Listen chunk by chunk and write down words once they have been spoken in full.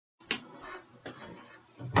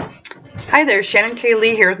Hi there, Shannon K.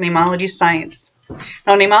 Lee here with Neimology Science.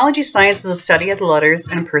 Now, Neimology Science is a study of the letters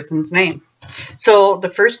in a person's name. So the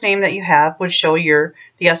first name that you have would show the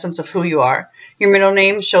essence of who you are. Your middle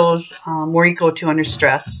name shows where you go to under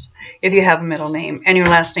stress, if you have a middle name, and your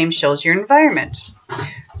last name shows your environment.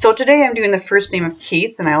 So today I'm doing the first name of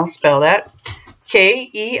Keith, and I'll spell that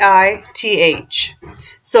Keith.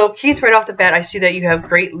 So Keith, right off the bat, I see that you have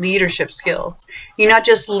great leadership skills. You not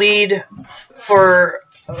just lead for,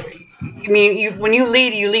 when you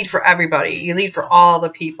lead for everybody. You lead for all the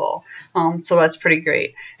people. So that's pretty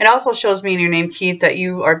great. It also shows me in your name, Keith, that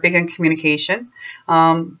you are big on communication.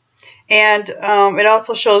 It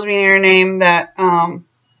also shows me in your name that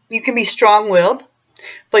you can be strong-willed,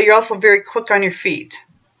 but you're also very quick on your feet.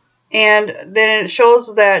 And then it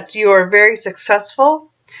shows that you are very successful.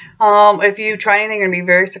 If you try anything, you're going to be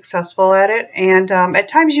very successful at it. And at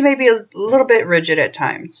times you may be a little bit rigid at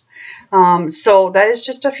times. So that is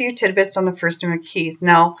just a few tidbits on the first name of Keith.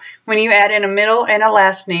 Now, when you add in a middle and a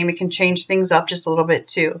last name, it can change things up just a little bit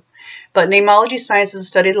too. But Neimology Science is a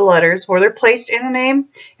study of the letters, where they're placed in the name,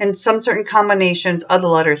 and some certain combinations of the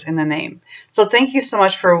letters in the name. So thank you so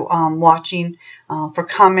much for watching, for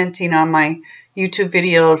commenting on my YouTube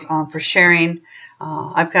videos, for sharing.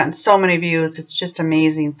 I've gotten so many views. It's just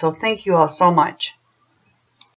amazing. So thank you all so much.